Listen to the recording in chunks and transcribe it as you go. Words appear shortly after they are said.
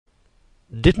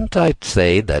Didn't I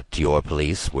say that your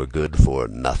police were good for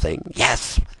nothing?"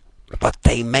 "Yes, but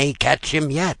they may catch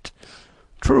him yet."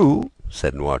 "True,"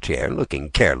 said Noirtier, looking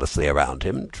carelessly around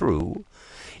him, "true.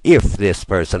 If this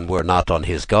person were not on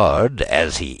his guard,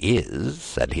 as he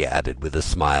is," and he added with a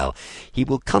smile, "he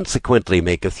will consequently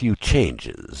make a few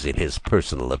changes in his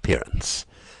personal appearance."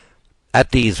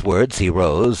 At these words he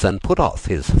rose and put off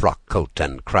his frock-coat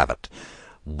and cravat,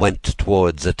 went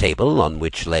towards a table on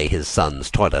which lay his son's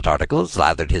toilet articles,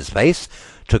 lathered his face,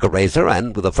 took a razor,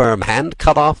 and with a firm hand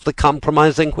cut off the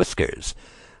compromising whiskers.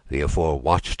 Villefort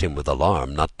watched him with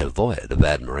alarm not devoid of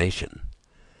admiration.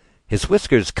 His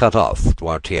whiskers cut off,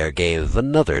 Noirtier gave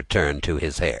another turn to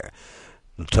his hair,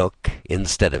 took,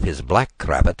 instead of his black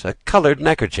cravat, a colored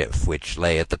neckerchief which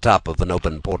lay at the top of an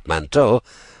open portmanteau,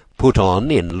 put on,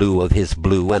 in lieu of his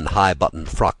blue and high-buttoned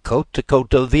frock-coat, a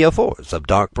coat of Villefort's of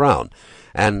dark brown,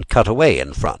 and cut away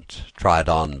in front, tried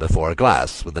on before a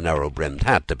glass with a narrow-brimmed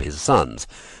hat of his son's,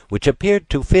 which appeared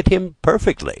to fit him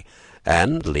perfectly,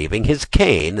 and, leaving his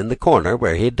cane in the corner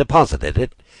where he had deposited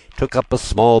it, took up a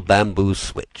small bamboo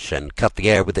switch, and cut the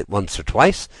air with it once or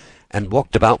twice, and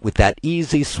walked about with that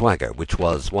easy swagger which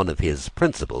was one of his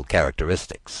principal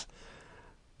characteristics.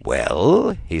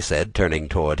 "Well," he said, turning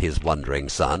toward his wondering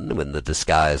son, when the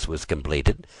disguise was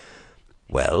completed,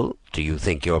 "well, do you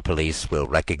think your police will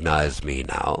recognize me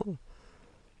now?"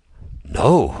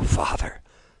 "No, father,"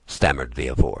 stammered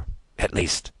Villefort. "At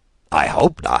least, I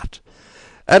hope not."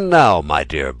 "And now, my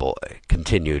dear boy,"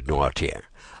 continued Noirtier,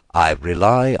 "I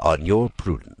rely on your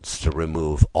prudence to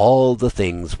remove all the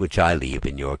things which I leave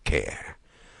in your care."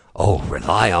 "Oh,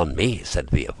 rely on me,"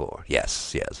 said Villefort.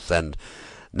 "Yes, yes, and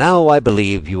now I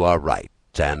believe you are right,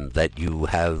 and that you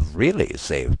have really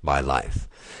saved my life.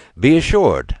 Be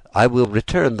assured I will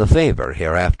return the favor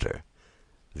hereafter."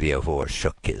 Villefort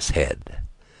shook his head.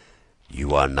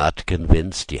 "You are not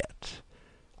convinced yet."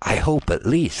 "I hope, at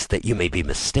least, that you may be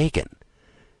mistaken."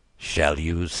 "Shall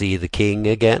you see the king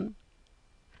again?"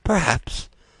 "Perhaps."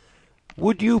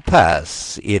 "Would you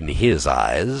pass, in his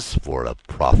eyes, for a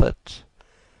prophet?"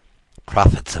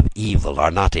 "Prophets of evil are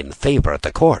not in favor at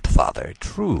the court, father."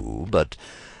 "True, but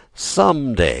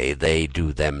some day they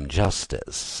do them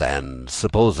justice, and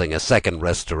supposing a second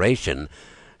restoration,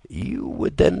 you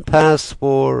would then pass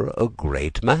for a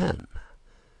great man."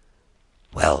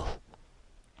 "Well,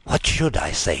 what should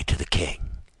I say to the king?"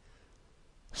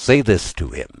 "Say this to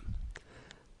him: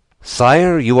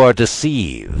 'Sire, you are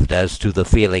deceived as to the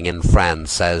feeling in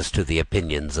France as to the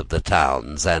opinions of the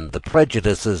towns and the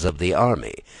prejudices of the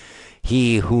army.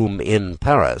 He whom in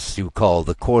Paris you call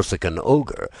the Corsican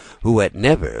ogre, who at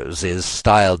Nevers is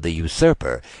styled the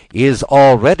usurper, is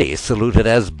already saluted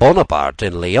as Bonaparte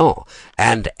in Lyons,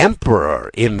 and Emperor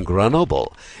in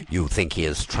Grenoble. You think he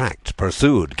is tracked,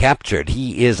 pursued, captured.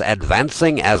 He is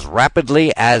advancing as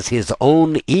rapidly as his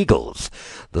own eagles.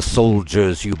 The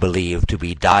soldiers you believe to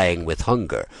be dying with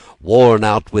hunger, worn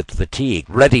out with fatigue,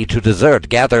 ready to desert,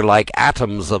 gather like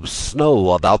atoms of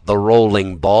snow about the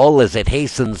rolling ball as it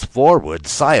hastens forward.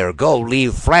 Sire, go,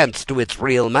 leave France to its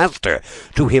real master,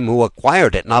 to him who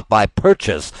acquired it not by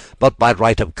purchase, but by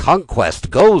right of conquest.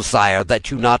 Go, sire,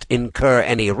 that you not incur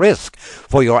any risk,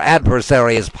 for your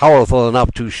adversary is powerful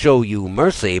enough to show you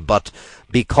mercy, but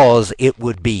because it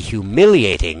would be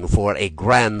humiliating for a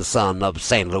grandson of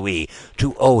Saint Louis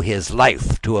to owe his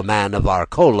life to a man of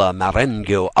Arcola,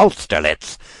 Marengo,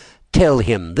 Austerlitz. Tell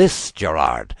him this,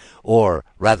 Gerard, or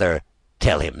rather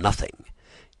tell him nothing.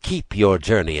 Keep your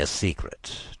journey a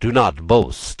secret. Do not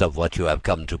boast of what you have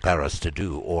come to Paris to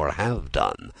do, or have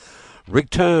done.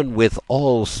 Return with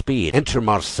all speed. Enter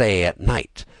Marseilles at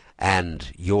night, and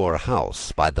your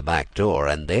house by the back door,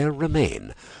 and there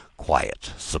remain,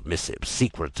 quiet, submissive,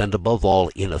 secret, and above all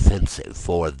inoffensive,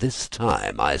 for this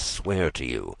time I swear to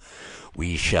you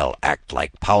we shall act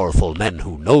like powerful men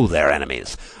who know their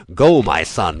enemies. Go, my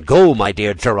son, go, my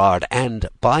dear Gerard, and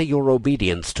by your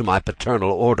obedience to my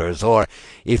paternal orders, or,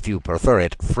 if you prefer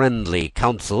it, friendly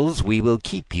counsels, we will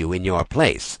keep you in your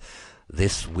place.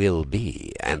 This will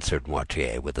be," answered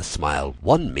Noirtier with a smile,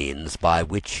 "one means by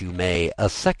which you may a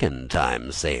second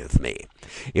time save me,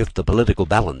 if the political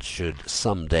balance should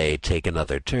some day take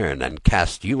another turn, and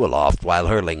cast you aloft while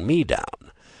hurling me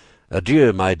down.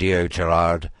 Adieu, my dear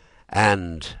Gerard,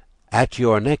 and at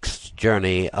your next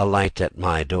journey alight at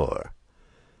my door."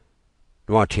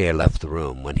 Noirtier left the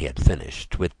room when he had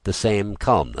finished, with the same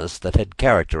calmness that had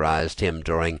characterized him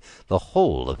during the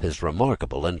whole of his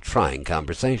remarkable and trying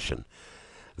conversation.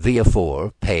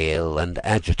 Villefort, pale and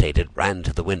agitated, ran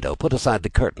to the window, put aside the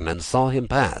curtain, and saw him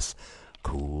pass,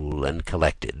 cool and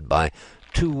collected, by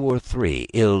 2 or 3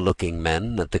 ill-looking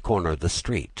men at the corner of the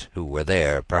street, who were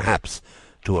there, perhaps,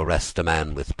 to arrest a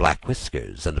man with black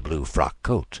whiskers and a blue frock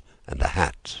coat and a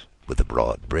hat with a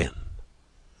broad brim.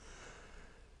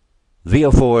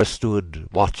 Villefort stood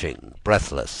watching,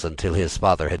 breathless, until his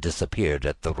father had disappeared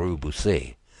at the Rue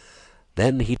Bussy.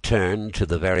 Then he turned to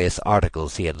the various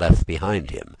articles he had left behind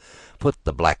him, put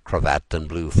the black cravat and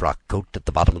blue frock coat at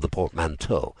the bottom of the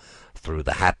portmanteau, threw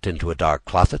the hat into a dark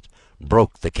closet,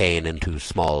 broke the cane into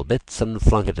small bits, and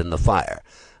flung it in the fire,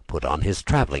 put on his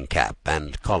travelling cap,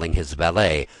 and, calling his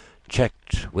valet,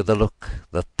 checked with a look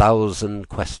the 1,000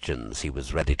 questions he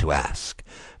was ready to ask,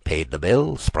 paid the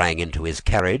bill, sprang into his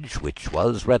carriage, which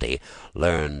was ready,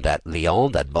 learned at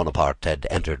Lyons that Bonaparte had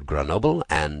entered Grenoble,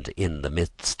 and, in the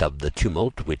midst of the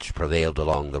tumult which prevailed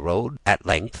along the road, at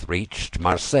length reached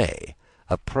Marseilles,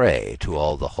 a prey to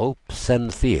all the hopes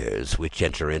and fears which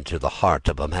enter into the heart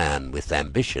of a man with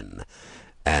ambition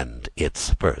and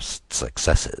its first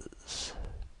successes.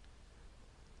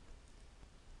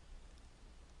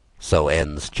 So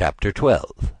ends chapter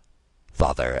 12,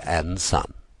 Father and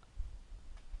Son.